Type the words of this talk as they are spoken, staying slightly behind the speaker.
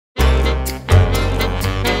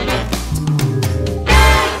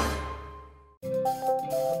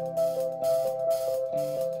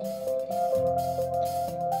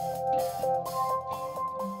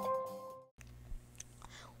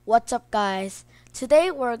What's up, guys?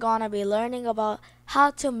 Today we're gonna be learning about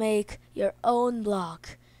how to make your own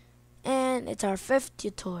block, and it's our fifth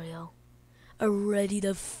tutorial. Already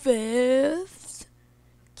the fifth?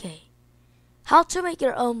 Okay, how to make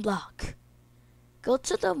your own block. Go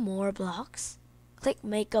to the more blocks, click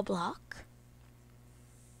make a block,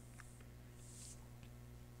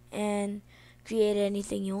 and create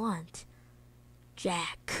anything you want.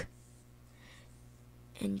 Jack.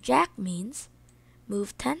 And jack means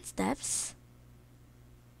move 10 steps,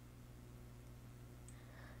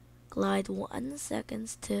 glide 1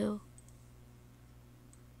 second to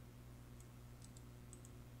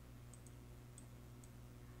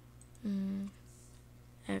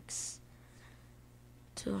x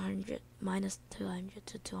 200 minus 200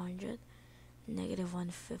 to 200, negative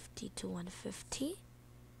 150 to 150,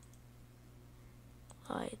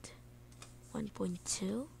 glide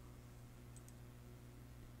 1.2.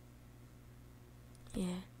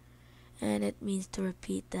 Yeah, and it means to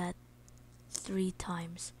repeat that 3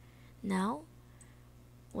 times. Now,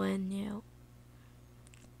 when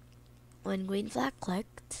green flag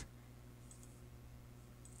clicked,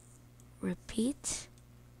 repeat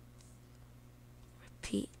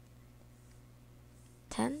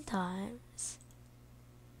 10 times.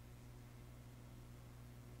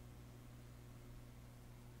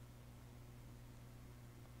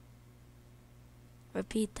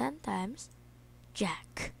 Repeat 10 times.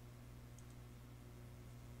 Jack.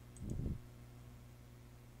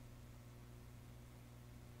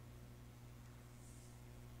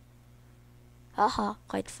 Haha,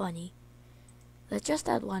 quite funny. Let's just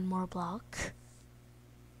add one more block.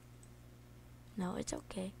 No, it's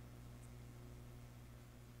okay.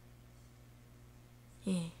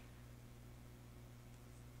 Yeah.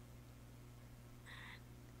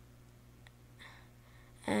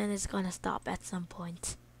 And it's gonna stop at some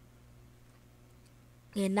point.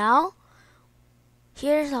 Okay, now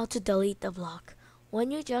here's how to delete the block.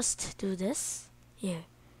 When you just do this, here,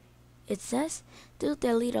 it says to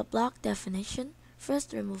delete a block definition,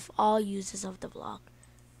 first remove all uses of the block.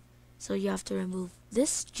 So you have to remove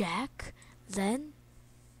this jack, then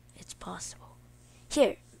it's possible.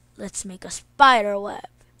 Here, let's make a spider web.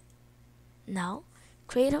 Now,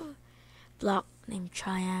 create a block named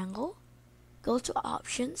triangle, go to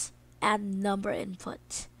options, add number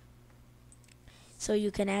input. So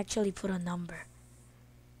you can actually put a number.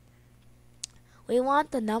 We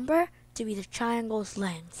want the number to be the triangle's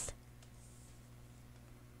length.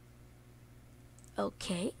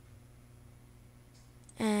 Okay.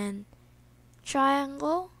 And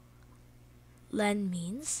triangle len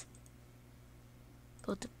means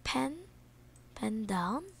go to pen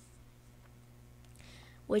down,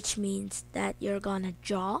 which means that you're gonna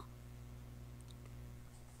draw.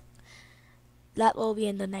 That will be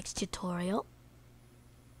in the next tutorial.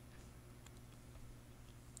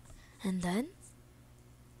 And then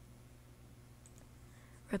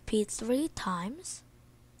repeat 3 times.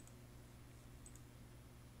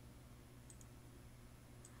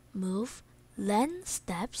 Move len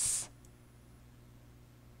steps.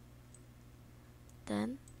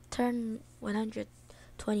 Then turn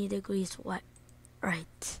 120 degrees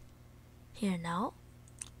right. Here now,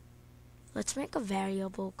 let's make a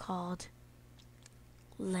variable called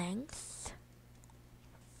length.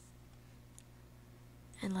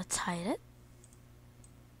 And let's hide it.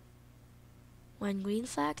 When green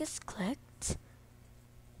flag is clicked,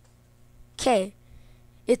 okay,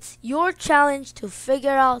 it's your challenge to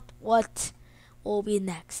figure out what will be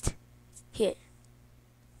next. Here.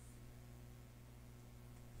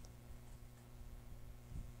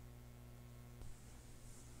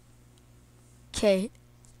 Okay.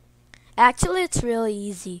 Actually, it's really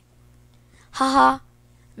easy. Haha,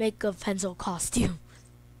 make a pencil costume.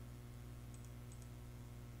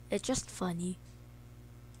 It's just funny.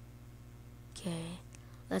 Okay,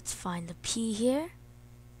 let's find the P here.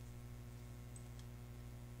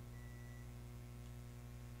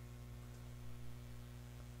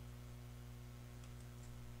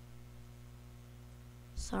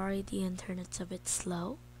 Sorry, the internet's a bit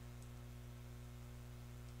slow.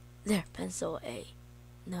 There, pencil A.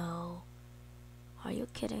 No. Are you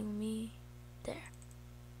kidding me? There.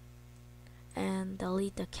 And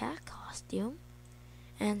delete the cat costume.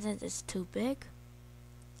 And since it's too big,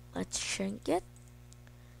 let's shrink it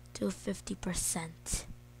to 50%.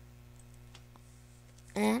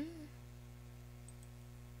 And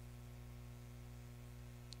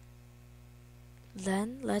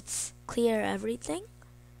then let's clear everything.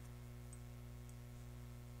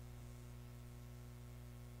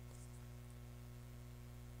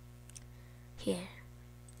 Here.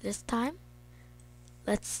 This time,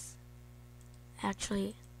 let's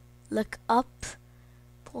actually look up,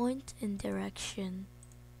 point in direction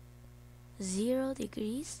 0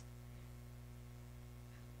 degrees,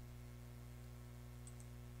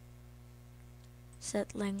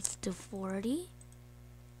 set length to 40,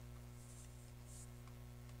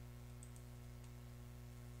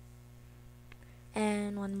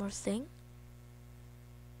 and one more thing.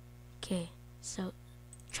 Okay, so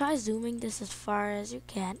try zooming this as far as you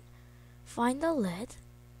can. Find the lid,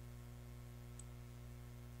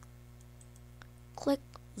 click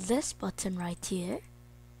this button right here,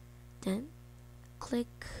 then click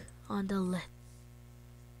on the lid.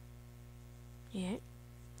 Here,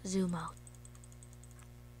 zoom out.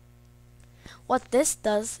 What this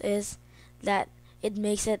does is that it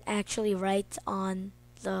makes it actually right on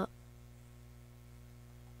the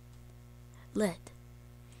lid.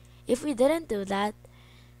 If we didn't do that,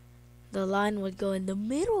 the line would go in the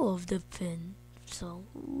middle of the pin. So,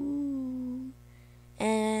 ooh.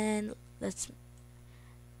 And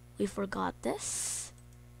we forgot this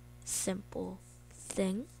simple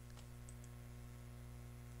thing.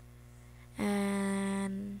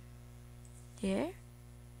 And here.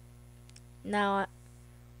 Now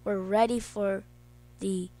we're ready for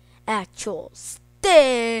the actual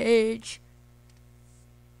stage.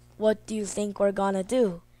 What do you think we're gonna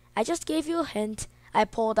do? I just gave you a hint. I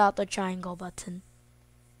pulled out the triangle button.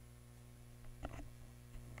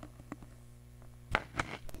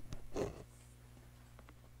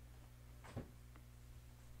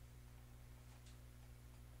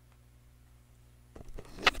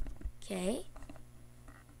 Okay.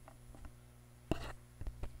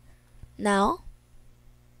 Now,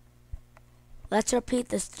 let's repeat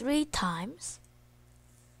this 3 times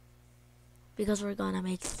because we're gonna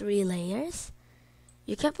make 3 layers.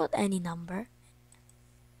 You can put any number.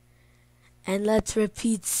 And let's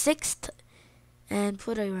repeat 6 and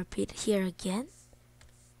put a repeat here again.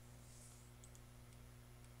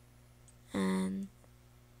 And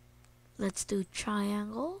let's do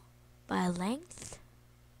triangle by length.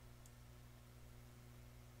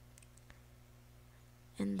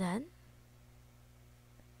 And then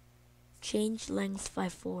change length by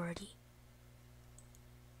 40.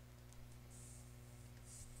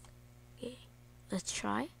 Okay, let's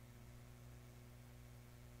try.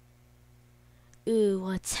 Ooh,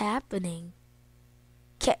 what's happening?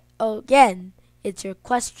 Okay, again, it's your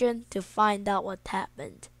question to find out what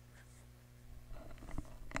happened.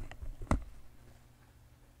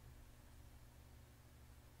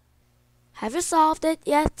 Have you solved it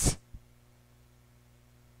yet?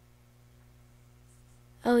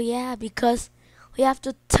 Oh yeah, because we have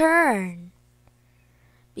to turn.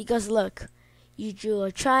 Because look, you drew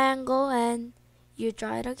a triangle and you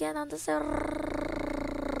try it again on the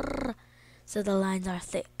side. So the lines are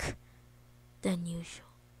thick than usual.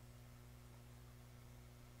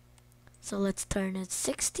 So let's turn it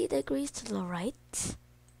 60 degrees to the right.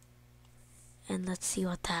 And let's see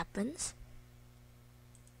what happens.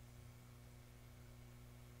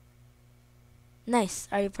 Nice.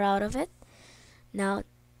 Are you proud of it? Now,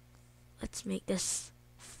 let's make this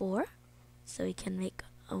 4. So we can make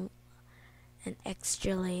an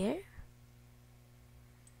extra layer.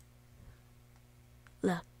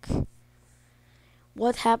 Look.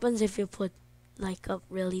 What happens if you put like a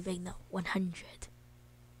really big number, 100?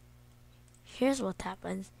 Here's what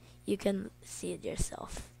happens. You can see it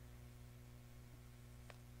yourself.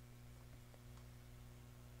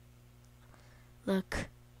 Look.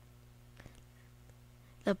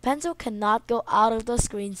 The pencil cannot go out of the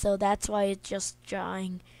screen, so that's why it's just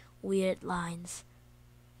drawing weird lines.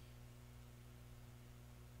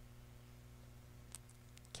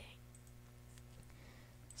 Okay.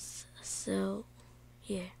 So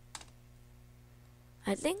here.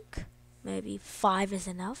 I think maybe 5 is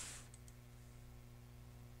enough.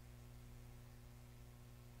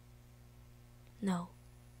 No,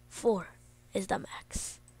 4 is the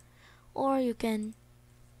max. Or you can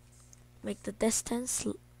make the distance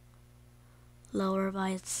lower by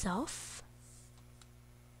itself.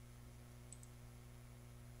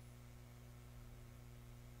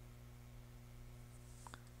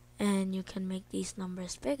 And you can make these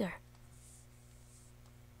numbers bigger.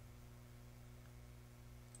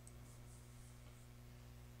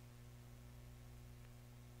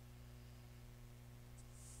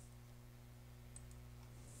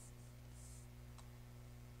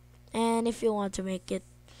 And if you want to make it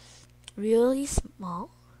really small,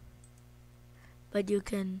 but you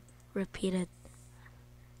can repeat it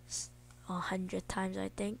 100 times, I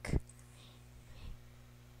think.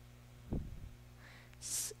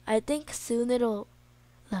 I think soon it'll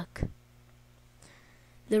look.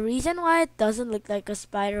 The reason why it doesn't look like a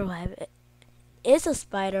spider web is a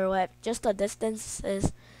spider web, just the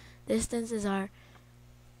distances are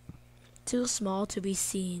too small to be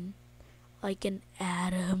seen, like an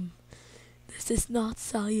atom. This is not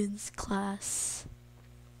science class.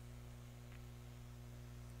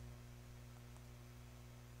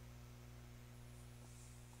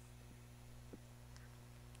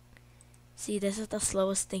 See, this is the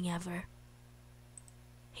slowest thing ever.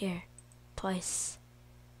 Here, twice.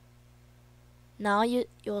 Now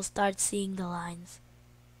you'll start seeing the lines.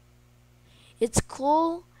 It's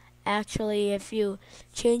cool actually if you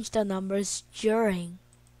change the numbers during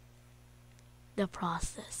the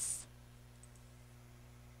process.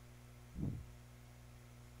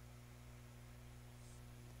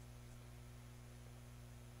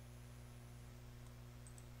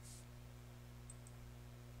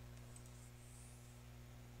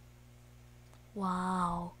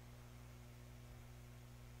 Wow.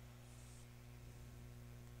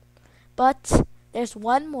 But there's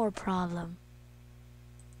one more problem.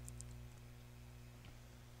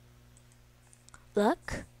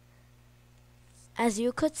 Look, as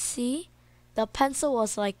you could see, the pencil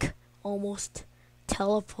was like almost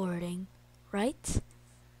teleporting, right?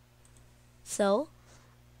 So,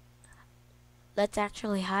 let's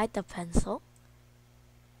actually hide the pencil.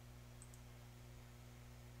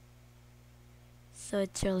 So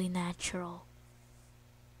it's really natural.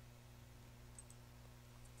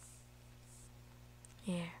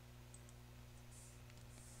 Here.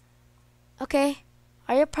 Okay,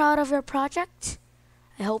 are you proud of your project?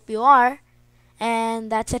 I hope you are.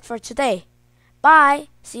 And that's it for today. Bye!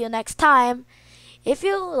 See you next time. If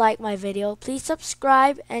you like my video, please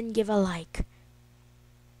subscribe and give a like.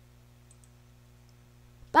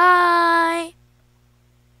 Bye!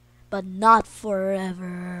 But not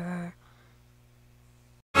forever.